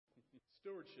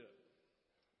Stewardship.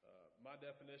 My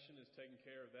definition is taking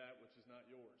care of that which is not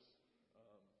yours.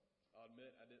 I'll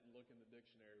admit I didn't look in the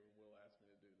dictionary when Will asked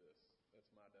me to do this. That's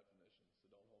my definition,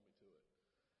 so don't hold me to it.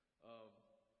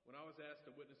 When I was asked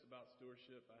to witness about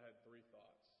stewardship, I had three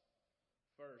thoughts.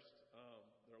 First,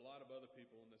 there are a lot of other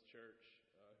people in this church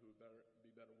who would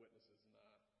be better witnesses than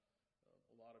I.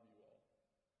 A lot of you all.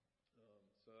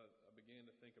 So I began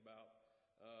to think about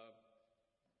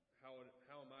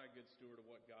how am I a good steward of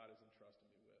what God has entrusted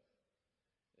me with.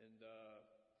 And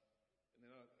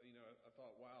then I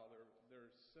thought, wow, there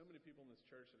are so many people in this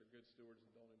church that are good stewards and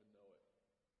don't even know it.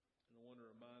 And I want to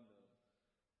remind them,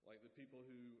 like the people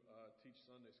who teach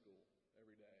Sunday school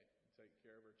every day and take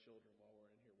care of our children while we're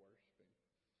in here worshiping,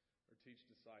 or teach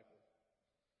disciple.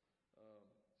 So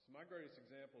my greatest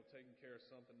example of taking care of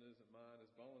something that isn't mine is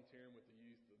volunteering with the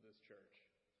youth of this church.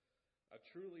 I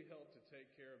truly help to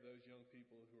take care of those young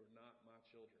people who are not my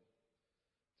children,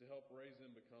 to help raise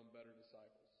them become better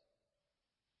disciples.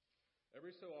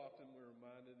 Every so often we're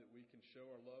reminded that we can show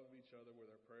our love of each other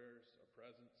with our prayers, our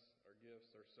presence, our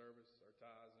gifts, our service, our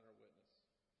tithes, and our witness.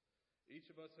 Each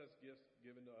of us has gifts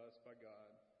given to us by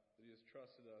God that He has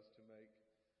trusted us to make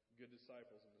good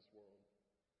disciples in this world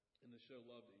and to show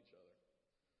love to each other.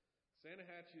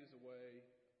 Sanahatchee is a way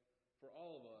for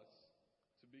all of us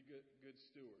to be good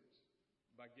stewards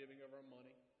by giving of our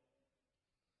money,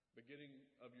 by giving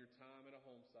of your time at a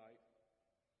home site,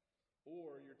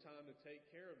 or your time to take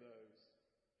care of those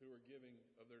who are giving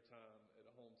of their time at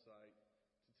a home site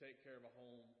to take care of a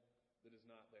home that is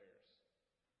not theirs.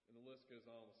 And the list goes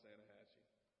on with Sanahatchee.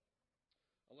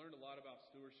 I learned a lot about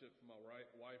stewardship from my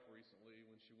wife recently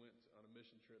when she went on a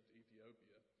mission trip to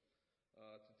Ethiopia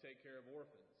to take care of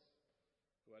orphans,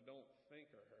 who I don't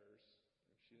think are hers,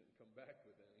 if she didn't come back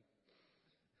with any.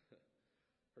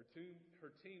 Her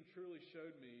team truly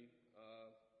showed me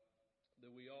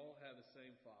that we all have the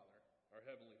same Father, our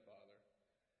Heavenly Father,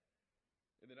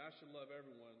 and that I should love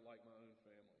everyone like my own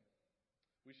family.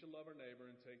 We should love our neighbor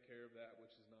and take care of that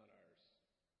which is not ours.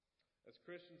 As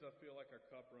Christians, I feel like our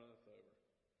cup runneth over.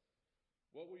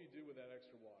 What will you do with that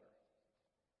extra water?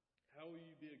 How will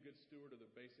you be a good steward of the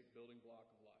basic building block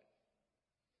of life?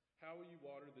 How will you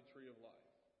water the tree of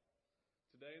life?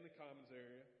 Today in the Commons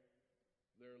area,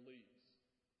 there are leaves.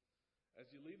 As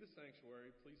you leave the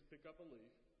sanctuary, please pick up a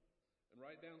leaf and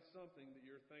write down something that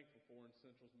you're thankful for in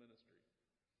Central's ministry,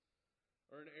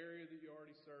 or an area that you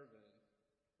already serve in,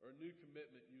 or a new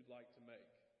commitment you'd like to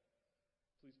make.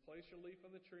 Please place your leaf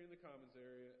on the tree in the Commons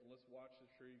area, and let's watch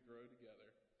the tree grow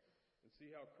together and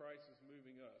see how Christ is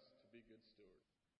moving us to be good stewards.